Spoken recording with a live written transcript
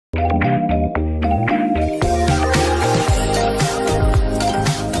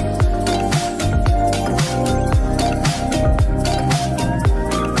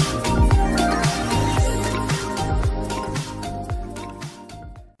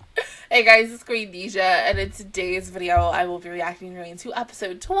Hey guys, it's Queendija, and in today's video, I will be reacting to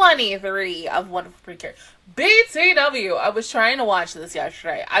episode 23 of One of Precure. BTW! I was trying to watch this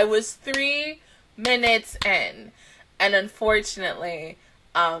yesterday. I was 3 minutes in, and unfortunately,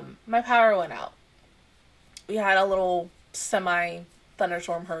 my power went out. We had a little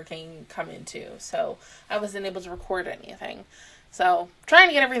semi-thunderstorm hurricane come in too, so I wasn't able to record anything. So, trying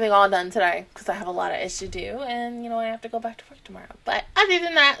to get everything all done today, because I have a lot of ish to do, and, I have to go back to work tomorrow. But, other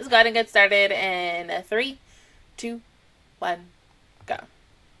than that, let's go ahead and get started in 3, 2, 1, go.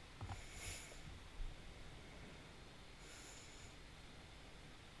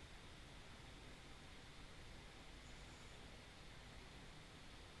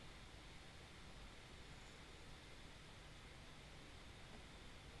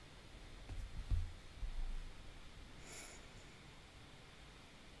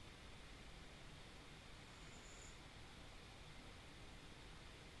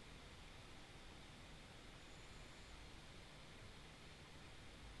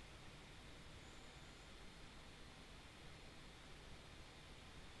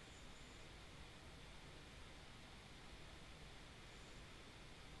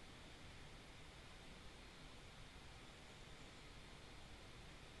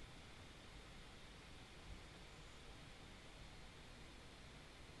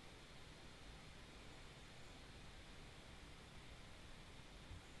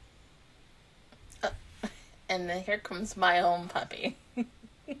 And then here comes my own puppy.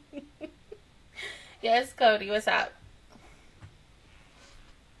 Yes, Cody, what's up?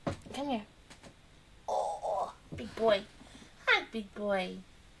 Come here. Oh, big boy. Hi, big boy.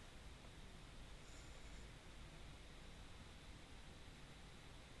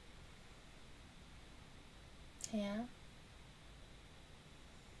 Yeah.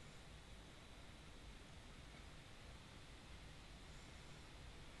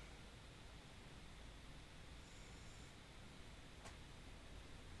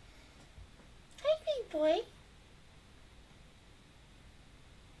 Boy.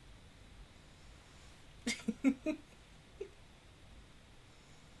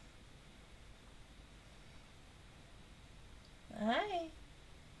 Hi.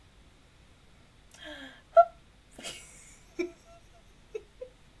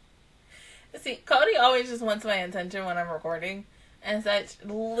 See, Cody always just wants my attention when I'm recording and such.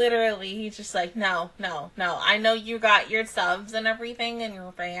 Literally, he's just like, no. I know you got your subs and everything and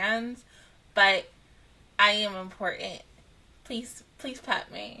your fans, but I am important. Please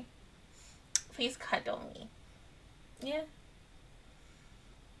pet me. Please cuddle me. Yeah.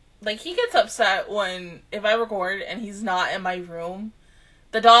 Like, he gets upset if I record and he's not in my room,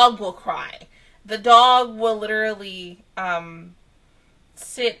 the dog will cry. The dog will literally,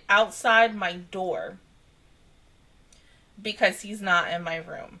 sit outside my door because he's not in my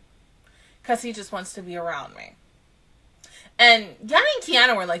room. Because he just wants to be around me. And Yana and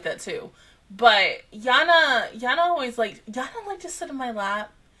Kiana were like that too. But Yana always Yana like to sit in my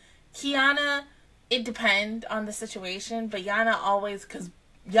lap. Kiana, it depends on the situation, but Yana always, because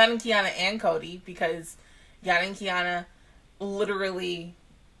Yana and Kiana and Cody, because Yana and Kiana literally,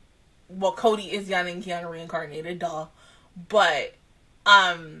 well, Cody is Yana and Kiana reincarnated, duh. But,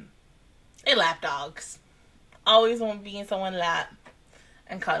 they lap dogs. Always want to be in someone's lap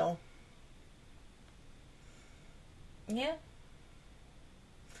and cuddle. Yeah.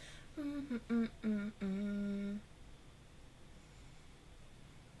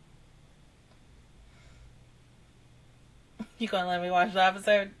 You gonna let me watch the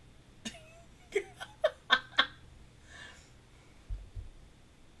episode?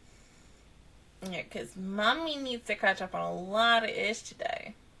 Yeah, because mommy needs to catch up on a lot of ish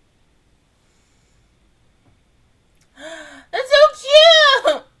today. That's so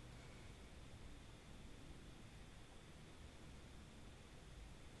cute!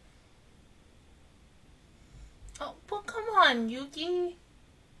 Oh, well, come on, Yuki.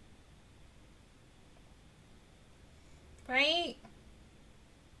 Right?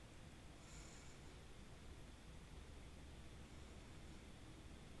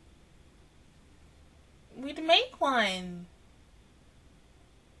 We'd make one.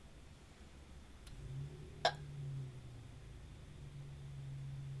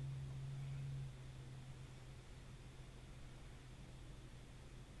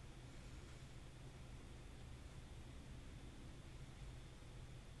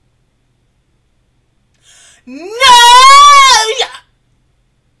 No!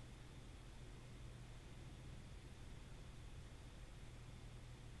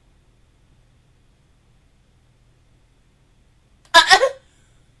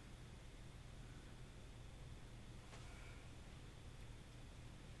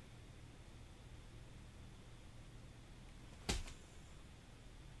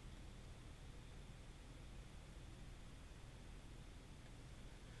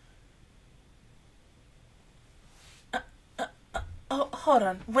 hold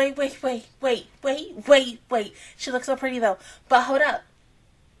on. Wait. She looks so pretty, though. But hold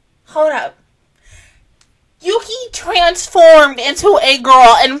up. Yuki transformed into a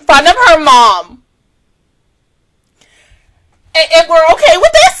girl in front of her mom. And we're okay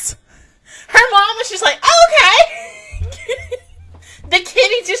with this? Her mom was just like, oh, okay. The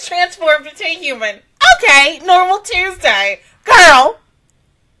kitty just transformed into a human. Okay, normal Tuesday. Girl.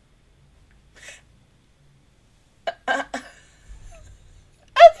 Okay.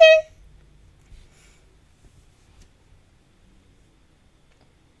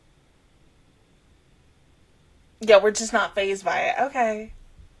 Yeah, we're just not fazed by it. Okay.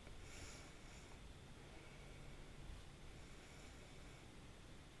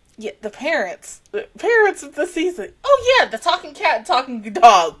 Yeah, the parents of the season. Oh yeah, the talking cat and talking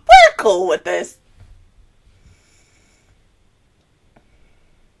dog. We're cool with this.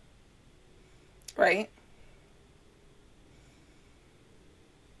 Right?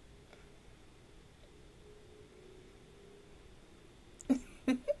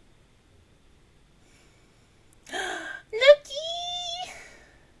 Looky!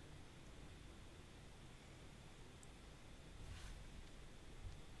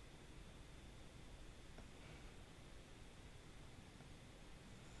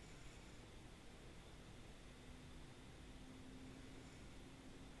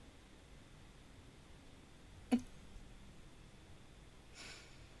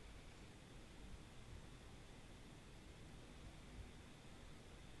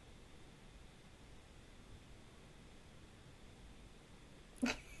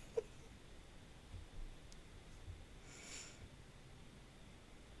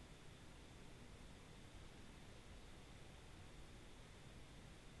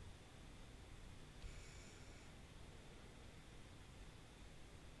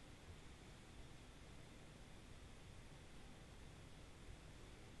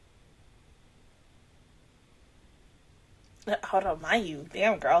 Hold on, Mayu.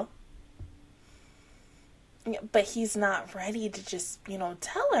 Damn, girl. Yeah, but he's not ready to just,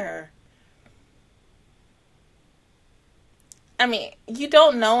 tell her. I mean, you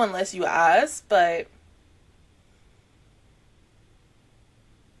don't know unless you ask, but...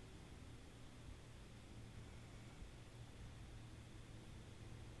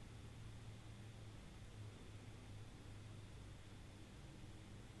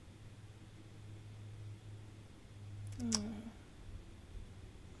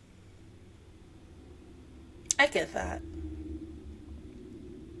 I get that.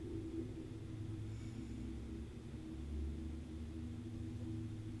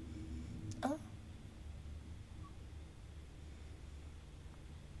 Oh.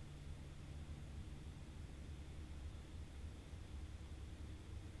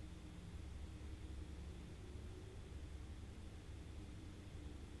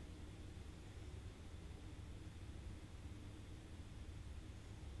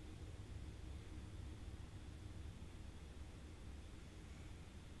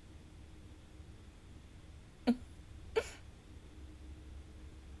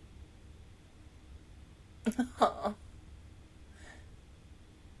 Huh.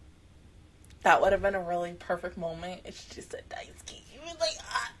 That would have been a really perfect moment if she just said Daisuke. You was like,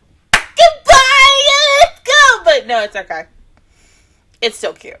 goodbye, let's go. But no, it's okay. It's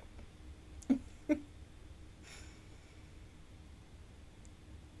still cute.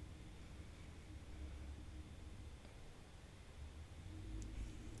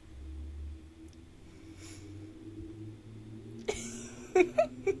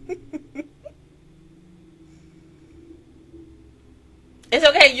 It's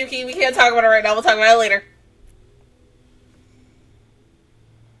okay, Yuki. We can't talk about it right now. We'll talk about it later.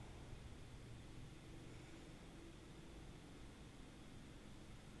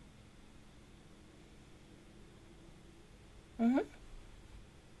 Mm-hmm.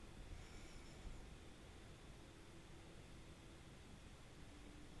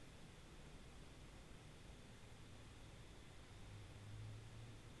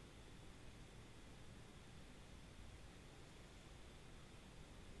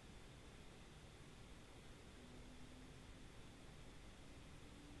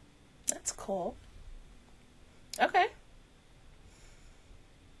 That's cool. Okay.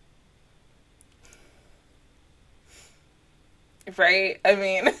 Right? I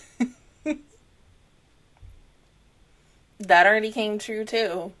mean, that already came true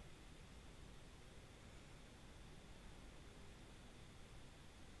too.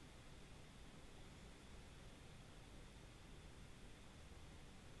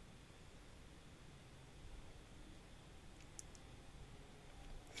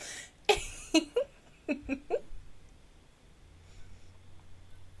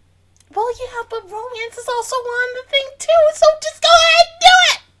 Well, yeah, but romance is also one the thing too, so just go ahead and do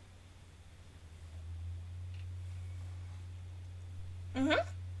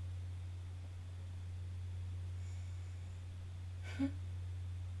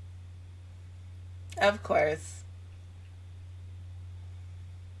it! Of course.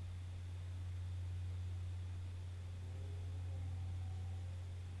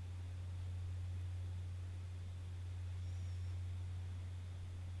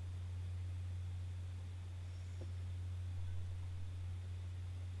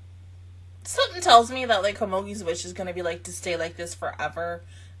 Something tells me that, like, Komogi's wish is gonna be, like, to stay like this forever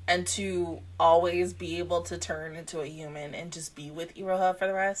and to always be able to turn into a human and just be with Iroha for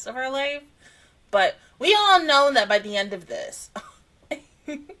the rest of her life. But we all know that by the end of this,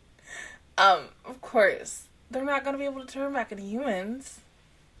 of course, they're not gonna be able to turn back into humans.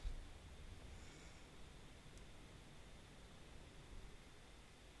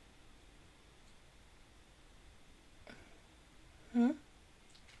 Hmm?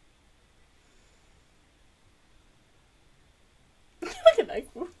 Look at that.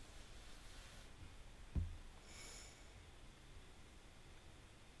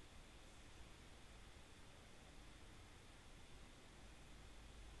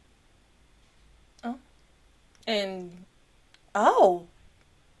 Oh. And, oh.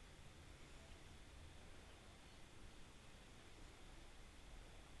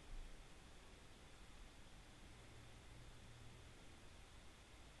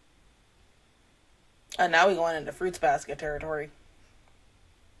 And now we're going into Fruits Basket territory.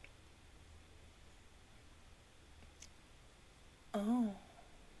 Oh.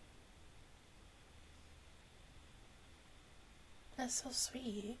 That's so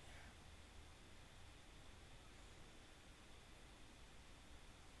sweet.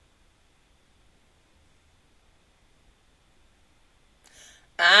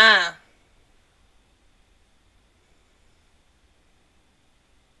 Ah.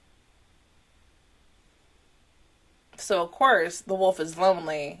 So, of course, the wolf is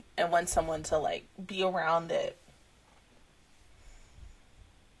lonely and wants someone to, like, be around it.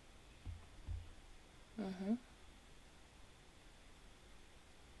 Mm-hmm.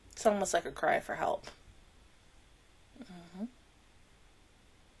 It's almost like a cry for help. Mm-hmm.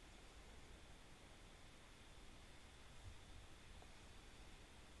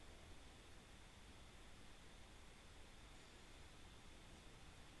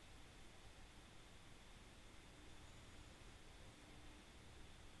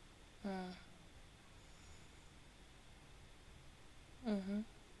 Mm. Mm-hmm.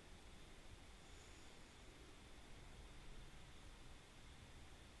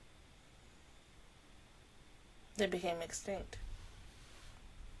 They became extinct.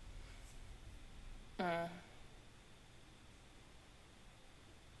 Mm.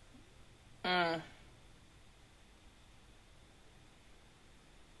 Mm.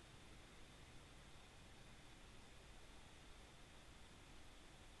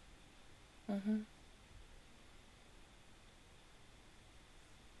 Mm-hmm.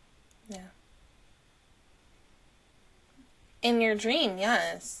 Yeah. In your dream,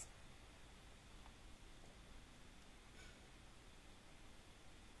 yes.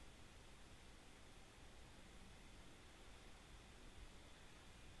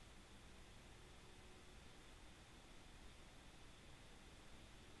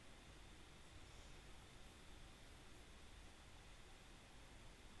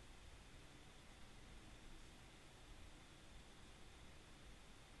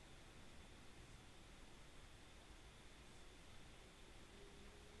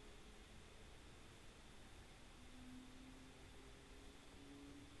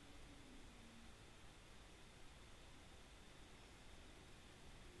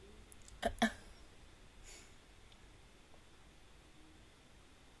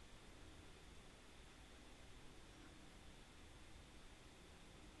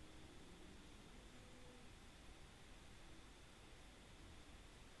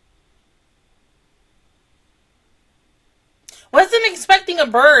 Wasn't expecting a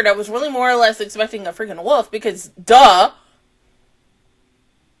bird. I was really more or less expecting a freaking wolf because, duh.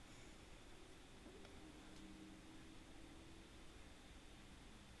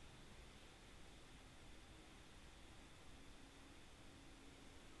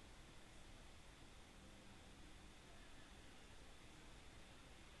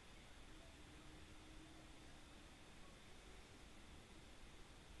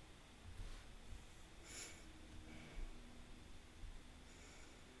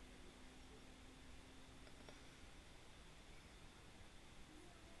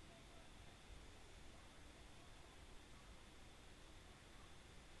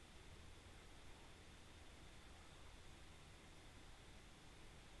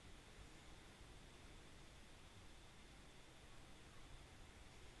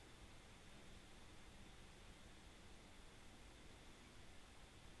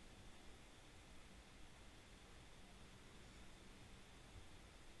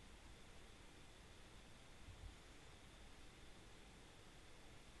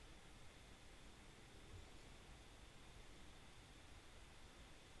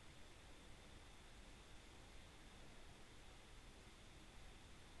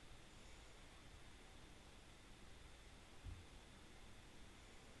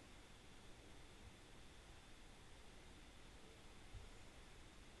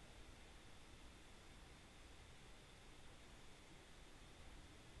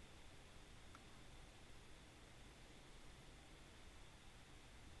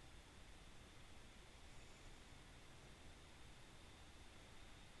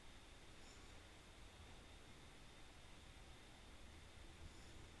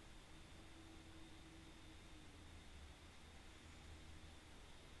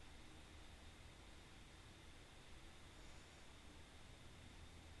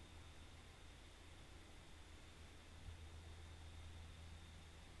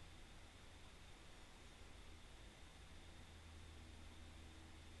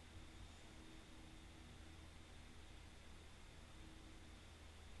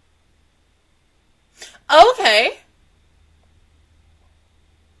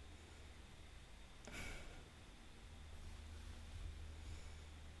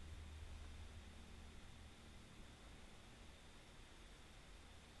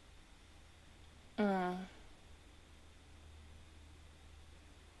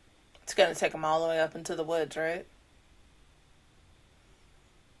 It's gonna take them all the way up into the woods, right?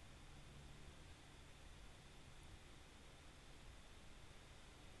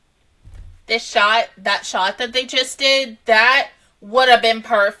 That shot that they just did, that would have been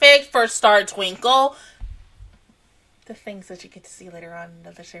perfect for Star Twinkle. The things that you get to see later on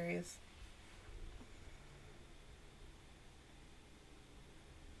in the series.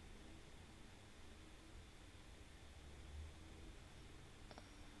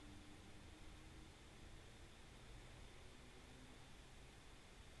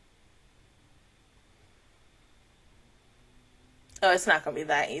 Oh, it's not gonna be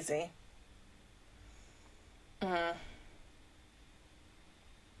that easy. Mm-hmm.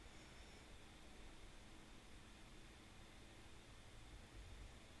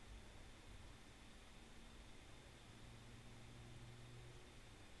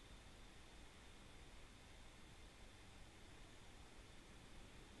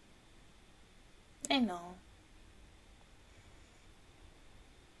 I know.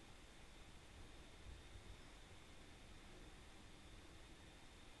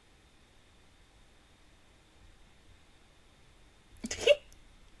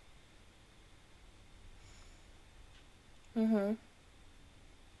 Mm-hmm.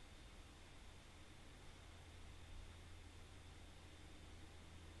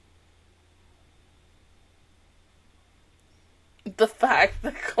 The fact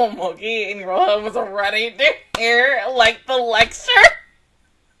that Komogi and Rohan was running to hear, like, the lecture.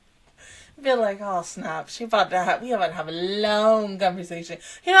 Be like, oh snap, we about to have a long conversation.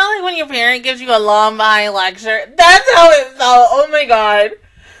 You know, like when your parent gives you a long lecture? That's how it felt. Oh my god.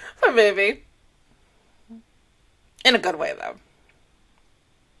 My baby. In a good way, though.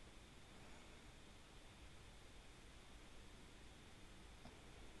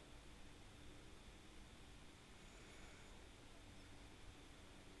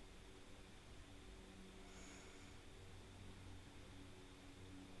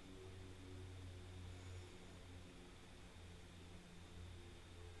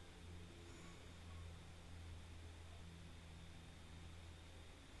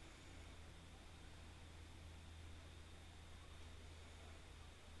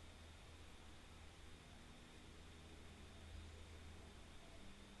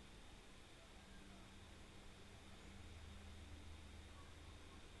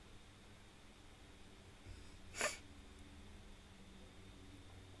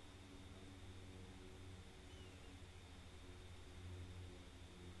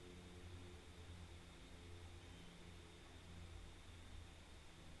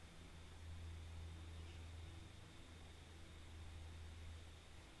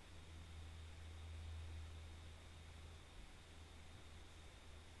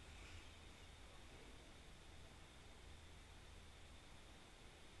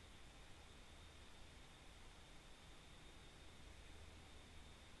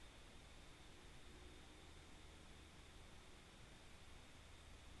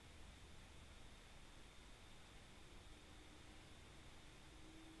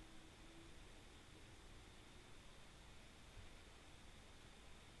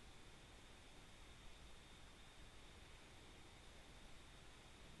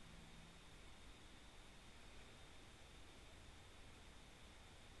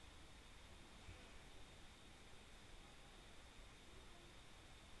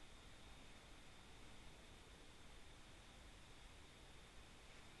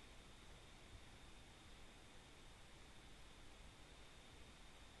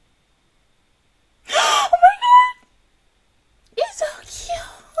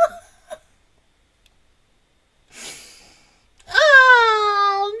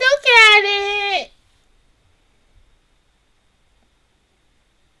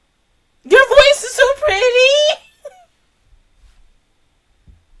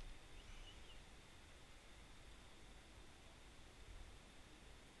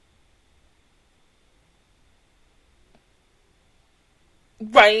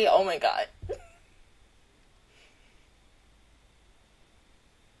 Right? Oh my god.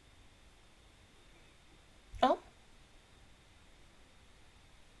 Oh?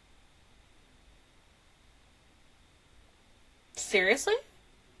 Seriously?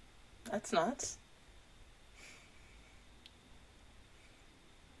 That's nuts.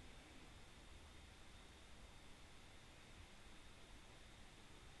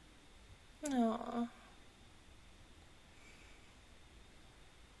 Aww.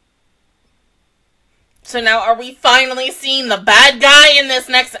 So now are we finally seeing the bad guy in this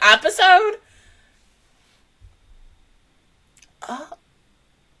next episode? Oh.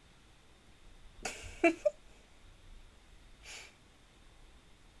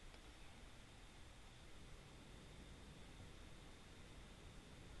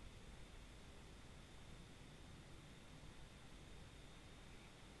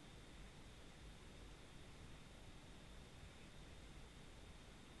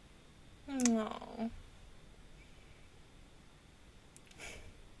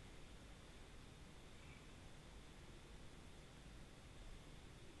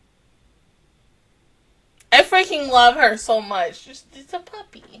 freaking love her so much. Just, it's a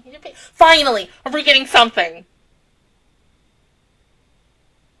puppy. Finally, we're getting something.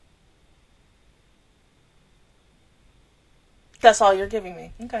 That's all you're giving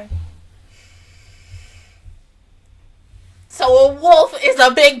me. Okay. So a wolf is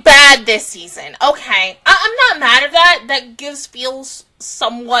a big bad this season. Okay. I'm not mad at that. That feels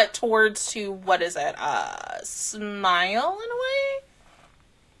somewhat towards to, what is it? Smile in a way?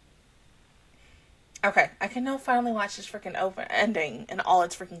 Okay. I can now finally watch this freaking ending in all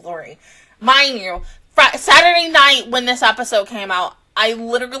its freaking glory. Mind you, Saturday night when this episode came out, I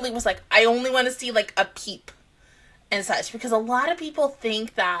literally was like, I only want to see like a peep and such, because a lot of people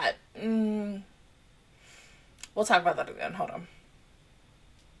think that, we'll talk about that again, hold on.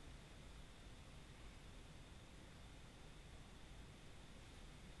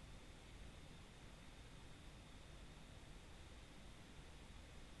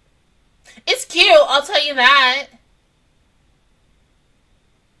 It's cute, I'll tell you that.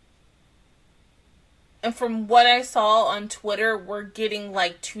 And from what I saw on Twitter, we're getting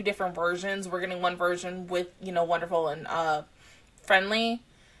like 2 different versions. We're getting one version with, you know, Wonderful and Friendly.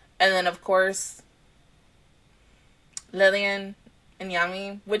 And then, of course, Lillian and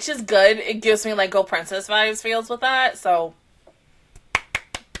Yami, which is good. It gives me like Go Princess vibes feels with that. So,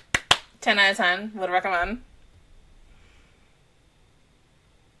 10 out of 10. Would recommend.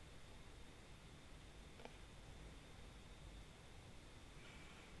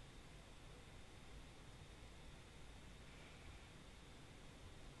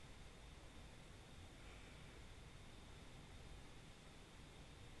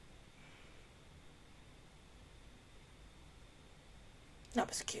 That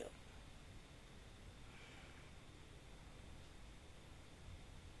was cute.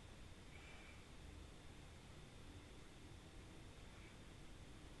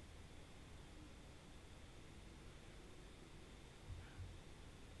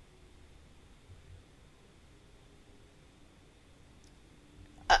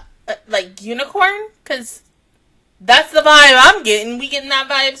 Like unicorn? Because that's the vibe I'm getting. We getting that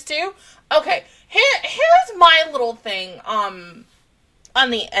vibes too? Okay. Here's my little thing. On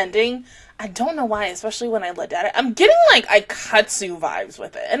the ending, I don't know why, especially when I looked at it, I'm getting like Aikatsu vibes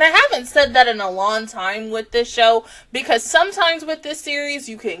with it. And I haven't said that in a long time with this show, because sometimes with this series,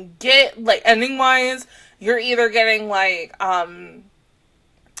 you can get, like, ending-wise, you're either getting like,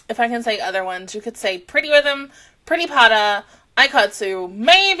 if I can say other ones, you could say Pretty Rhythm, Pretty Pada, Aikatsu,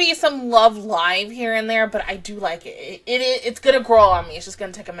 maybe some Love Live here and there, but I do like it. It's gonna grow on me. It's just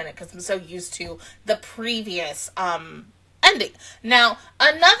gonna take a minute, because I'm so used to the previous, ending. Now,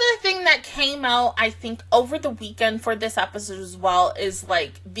 another thing that came out, I think, over the weekend for this episode as well is,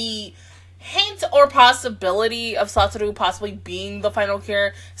 like, the hint or possibility of Satoru possibly being the final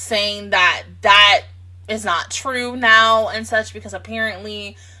cure, saying that that is not true now and such, because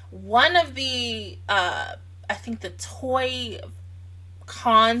apparently one of the, I think the toy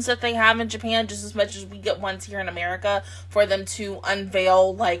cons that they have in Japan, just as much as we get ones here in America, for them to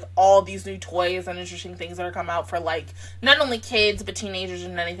unveil like all these new toys and interesting things that are coming out for like not only kids but teenagers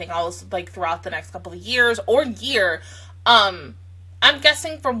and anything else like throughout the next couple of years or year. I'm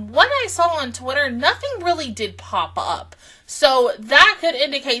guessing from what I saw on Twitter, nothing really did pop up. So that could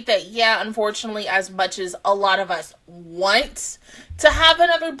indicate that, yeah, unfortunately, as much as a lot of us want to have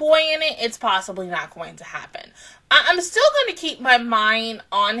another boy in it, it's possibly not going to happen. I'm still going to keep my mind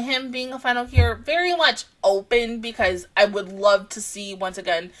on him being a final cure very much open, because I would love to see, once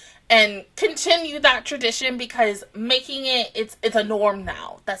again, and continue that tradition, because making it's a norm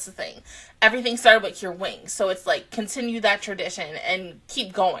now. That's the thing. Everything started with Cure Wings, so it's like continue that tradition and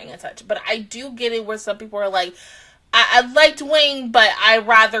keep going and such. But I do get it where some people are like, I liked Wing, but I'd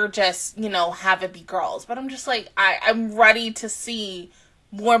rather just, you know, have it be girls. But I'm just like, I'm ready to see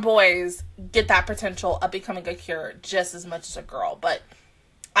more boys get that potential of becoming a cure just as much as a girl. But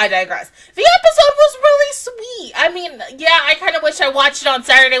I digress. The episode was really sweet. I mean, yeah, I kind of wish I watched it on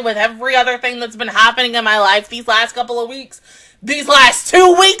Saturday with every other thing that's been happening in my life these last couple of weeks. These last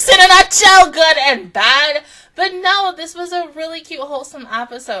 2 weeks in a nutshell, good and bad. But no, this was a really cute, wholesome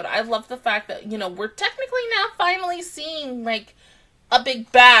episode. I love the fact that, you know, we're technically now finally seeing, like, a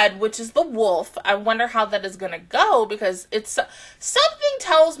big bad, which is the wolf. I wonder how that is going to go, because it's something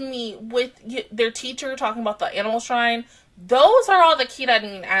tells me with their teacher talking about the animal shrine, those are all the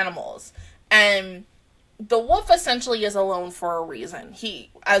Kirathian animals. And the wolf essentially is alone for a reason.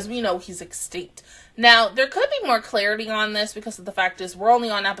 As we know, he's extinct. Now, there could be more clarity on this because of the fact is we're only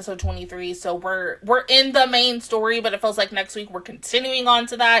on episode 23, so we're in the main story, but it feels like next week we're continuing on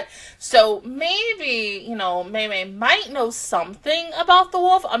to that. So maybe, Mei might know something about the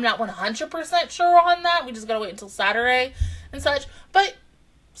wolf. I'm not 100% sure on that. We just gotta wait until Saturday and such. But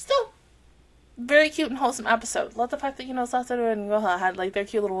still, very cute and wholesome episode. Love the fact that, Sasori and Goha had like their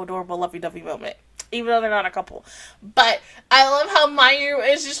cute little adorable lovey-dovey moment. Even though they're not a couple. But I love how Mayu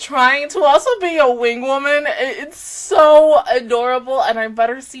is just trying to also be a wing woman. It's so adorable. And I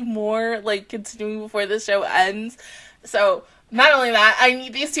better see more, continuing before this show ends. So, not only that, I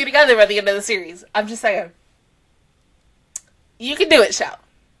need these two together by the end of the series. I'm just saying. You can do it, show.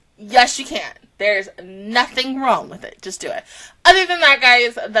 Yes, you can. There's nothing wrong with it. Just do it. Other than that,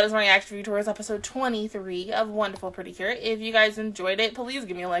 guys, that is my reaction review towards episode 23 of Wonderful Precure. If you guys enjoyed it, please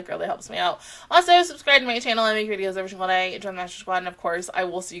give me a like. It really helps me out. Also, subscribe to my channel. I make videos every single day. Join the Master Squad. And, of course, I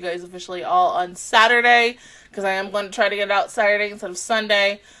will see you guys officially all on Saturday. Because I am going to try to get it out Saturday instead of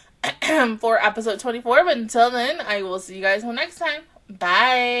Sunday for episode 24. But until then, I will see you guys next time.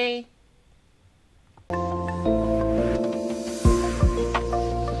 Bye.